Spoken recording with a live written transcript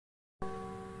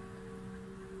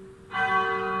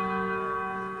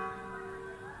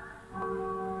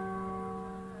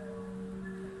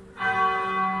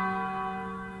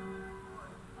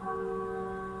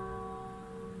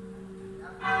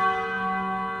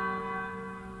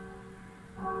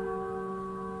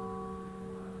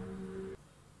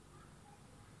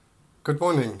Good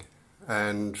morning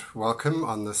and welcome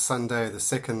on this Sunday, the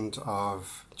 2nd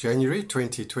of January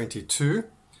 2022,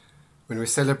 when we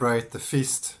celebrate the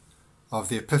feast of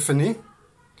the Epiphany.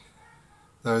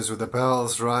 Those were the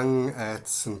bells rung at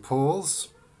St. Paul's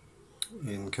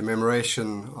in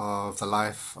commemoration of the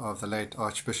life of the late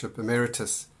Archbishop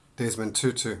Emeritus Desmond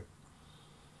Tutu.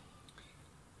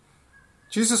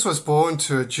 Jesus was born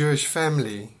to a Jewish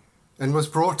family and was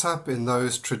brought up in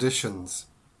those traditions.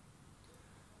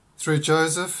 Through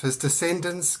Joseph, his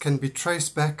descendants can be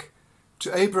traced back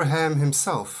to Abraham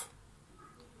himself.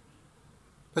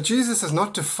 But Jesus is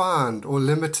not defined or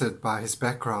limited by his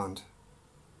background.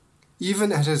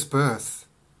 Even at his birth,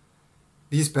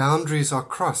 these boundaries are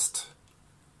crossed,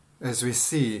 as we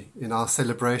see in our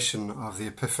celebration of the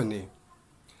Epiphany.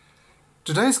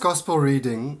 Today's Gospel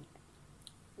reading,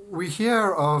 we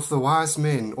hear of the wise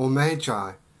men or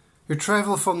magi who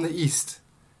travel from the east,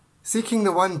 seeking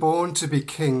the one born to be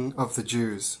King of the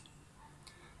Jews.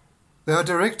 They are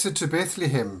directed to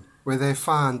Bethlehem, where they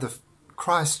find the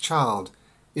Christ child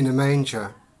in a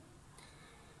manger.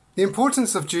 The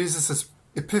importance of Jesus'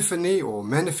 epiphany or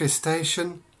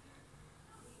manifestation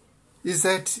is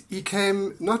that he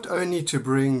came not only to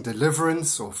bring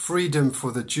deliverance or freedom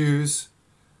for the Jews,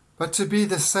 but to be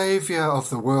the Saviour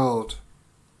of the world.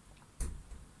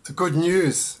 The good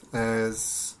news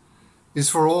is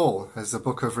for all, as the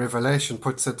book of Revelation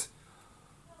puts it,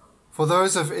 for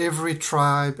those of every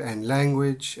tribe and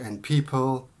language and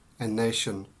people and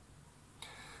nation.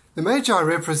 The Magi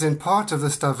represent part of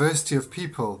this diversity of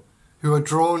people who are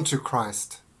drawn to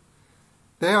Christ.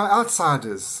 They are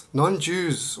outsiders,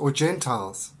 non-Jews or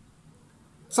Gentiles.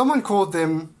 Someone called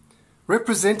them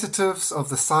representatives of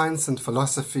the science and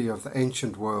philosophy of the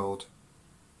ancient world.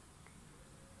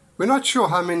 We're not sure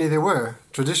how many there were,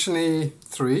 traditionally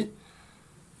 3.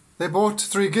 They brought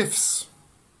 3 gifts: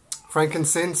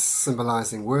 frankincense,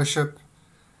 symbolizing worship,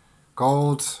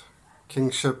 gold,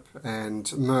 kingship,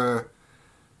 and myrrh,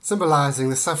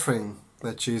 symbolizing the suffering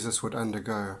that Jesus would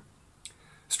undergo.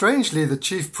 Strangely, the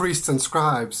chief priests and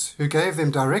scribes who gave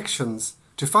them directions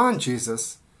to find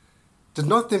Jesus did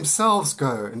not themselves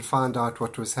go and find out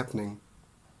what was happening.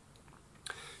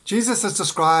 Jesus is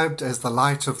described as the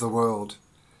light of the world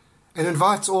and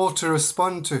invites all to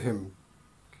respond to him.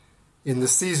 In the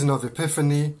season of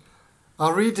Epiphany,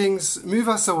 our readings move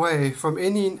us away from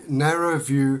any narrow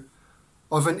view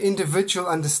of an individual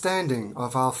understanding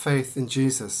of our faith in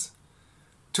Jesus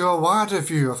to a wider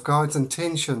view of God's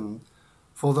intention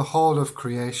for the whole of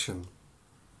creation.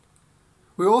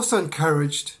 We're also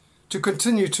encouraged to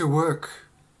continue to work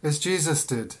as Jesus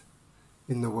did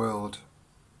in the world.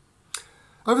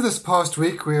 Over this past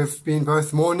week, we have been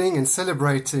both mourning and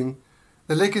celebrating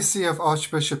the legacy of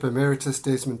Archbishop Emeritus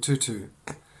Desmond Tutu,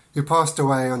 who passed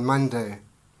away on Monday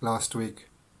last week.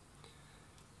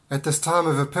 At this time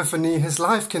of Epiphany, his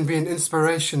life can be an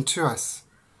inspiration to us,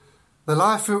 the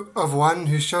life of one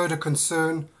who showed a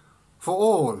concern for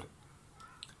all,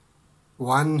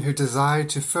 one who desired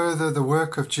to further the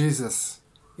work of Jesus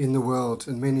in the world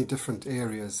in many different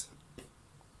areas.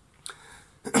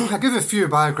 I give a few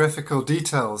biographical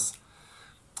details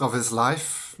of his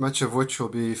life, much of which will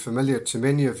be familiar to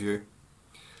many of you.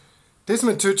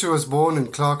 Desmond Tutu was born in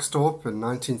Klerksdorp in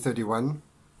 1931.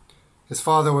 His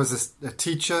father was a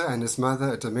teacher and his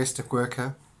mother a domestic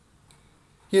worker.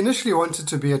 He initially wanted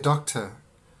to be a doctor,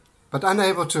 but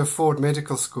unable to afford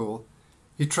medical school,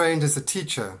 he trained as a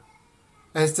teacher,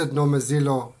 as did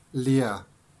Nomazilo Leah,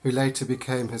 who later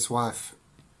became his wife.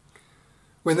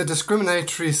 When the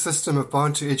discriminatory system of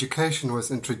Bantu education was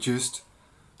introduced,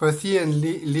 both he and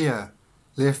Leah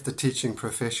left the teaching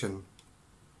profession.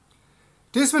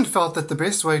 Desmond felt that the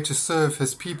best way to serve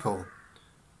his people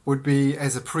would be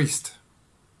as a priest.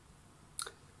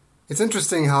 It's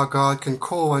interesting how God can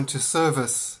call one to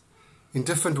service in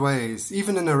different ways,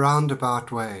 even in a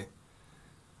roundabout way,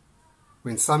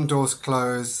 when some doors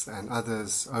close and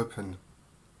others open.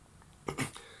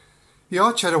 The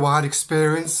Arch had a wide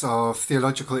experience of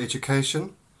theological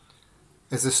education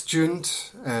as a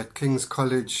student at King's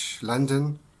College,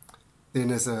 London, then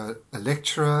as a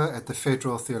lecturer at the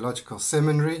Federal Theological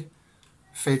Seminary,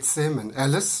 FEDSEM, and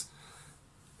Alice,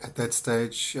 at that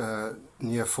stage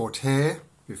near Fort Hare,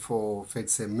 before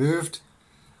FEDSEM moved.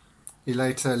 He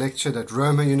later lectured at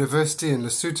Roma University in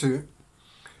Lesotho.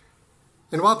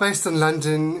 And while based in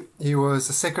London, he was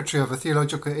the secretary of a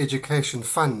theological education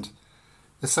fund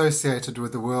associated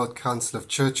with the World Council of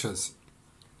Churches.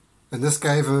 And this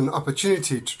gave him an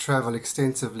opportunity to travel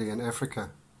extensively in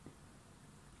Africa.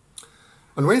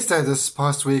 On Wednesday this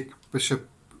past week, Bishop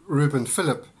Reuben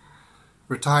Phillip,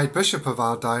 retired bishop of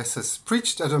our diocese,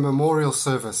 preached at a memorial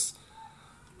service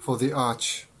for the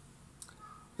Arch,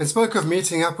 and spoke of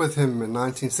meeting up with him in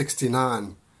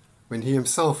 1969 when he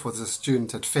himself was a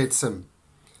student at Revd.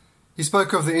 He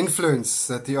spoke of the influence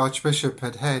that the Archbishop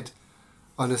had had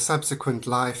on his subsequent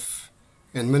life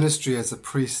and ministry as a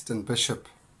priest and bishop.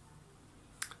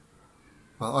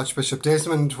 While Archbishop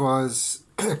Desmond was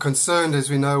concerned, as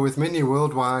we know, with many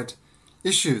worldwide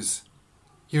issues,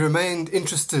 he remained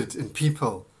interested in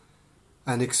people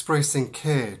and expressing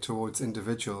care towards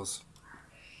individuals.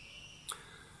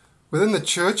 Within the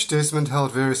church, Desmond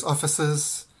held various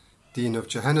offices: Dean of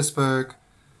Johannesburg,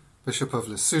 Bishop of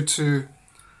Lesotho,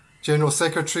 General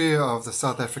Secretary of the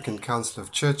South African Council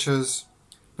of Churches,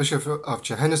 Bishop of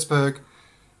Johannesburg,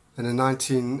 and in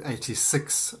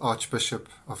 1986, Archbishop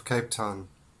of Cape Town.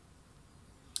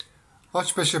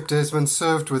 Archbishop Desmond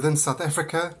served within South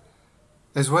Africa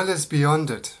as well as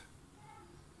beyond it,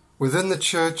 within the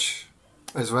church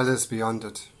as well as beyond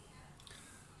it.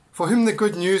 For him, the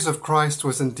good news of Christ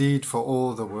was indeed for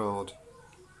all the world.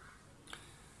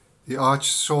 The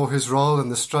Arch saw his role in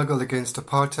the struggle against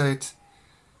apartheid,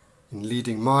 in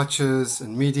leading marches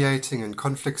and mediating in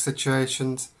conflict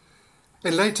situations,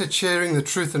 and later chairing the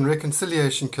Truth and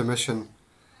Reconciliation Commission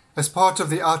as part of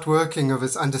the outworking of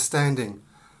his understanding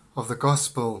of the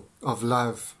gospel of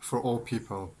love for all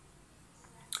people.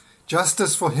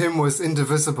 Justice for him was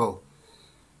indivisible.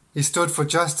 He stood for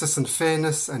justice and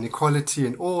fairness and equality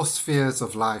in all spheres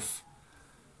of life,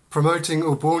 promoting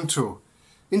Ubuntu,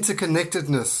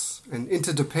 interconnectedness and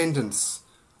interdependence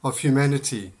of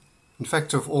humanity, in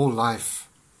fact of all life.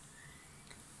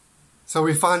 So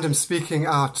we find him speaking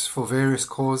out for various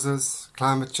causes: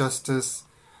 climate justice,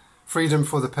 freedom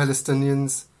for the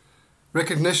Palestinians,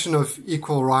 recognition of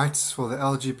equal rights for the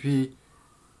LGBTIQ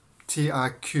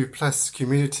plus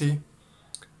community.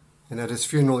 And at his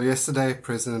funeral yesterday,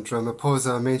 President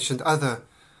Ramaphosa mentioned other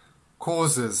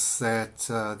causes that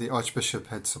the Archbishop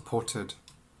had supported.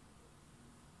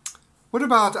 What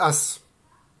about us?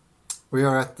 We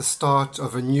are at the start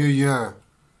of a new year.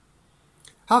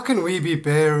 How can we be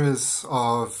bearers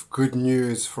of good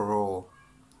news for all?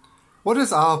 What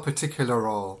is our particular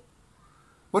role?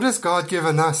 What has God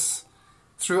given us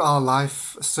through our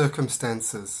life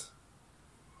circumstances?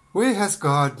 Where has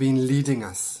God been leading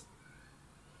us?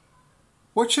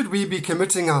 What should we be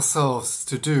committing ourselves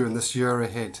to do in this year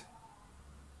ahead?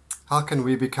 How can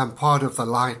we become part of the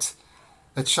light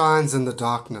that shines in the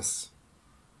darkness?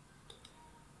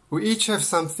 We each have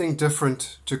something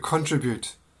different to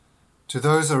contribute to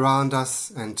those around us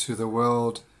and to the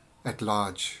world at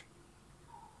large.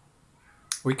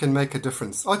 We can make a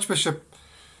difference. Archbishop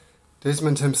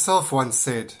Desmond himself once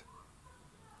said,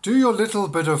 "Do your little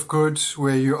bit of good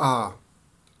where you are.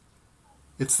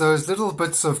 It's those little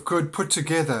bits of good put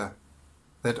together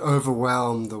that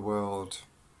overwhelm the world."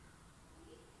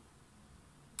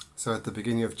 So at the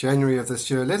beginning of January of this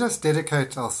year, let us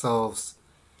dedicate ourselves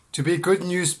to be good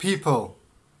news people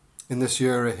in this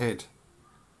year ahead,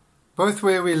 both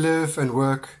where we live and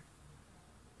work,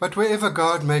 but wherever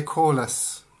God may call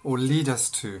us or lead us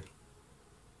to.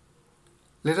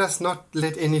 Let us not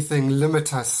let anything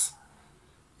limit us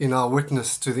in our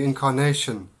witness to the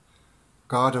incarnation,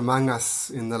 God among us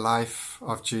in the life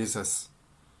of Jesus.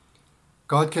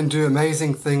 God can do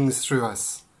amazing things through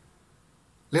us.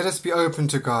 Let us be open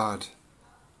to God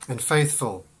and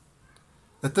faithful,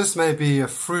 that this may be a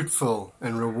fruitful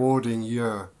and rewarding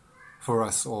year for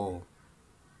us all.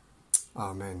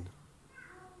 Amen.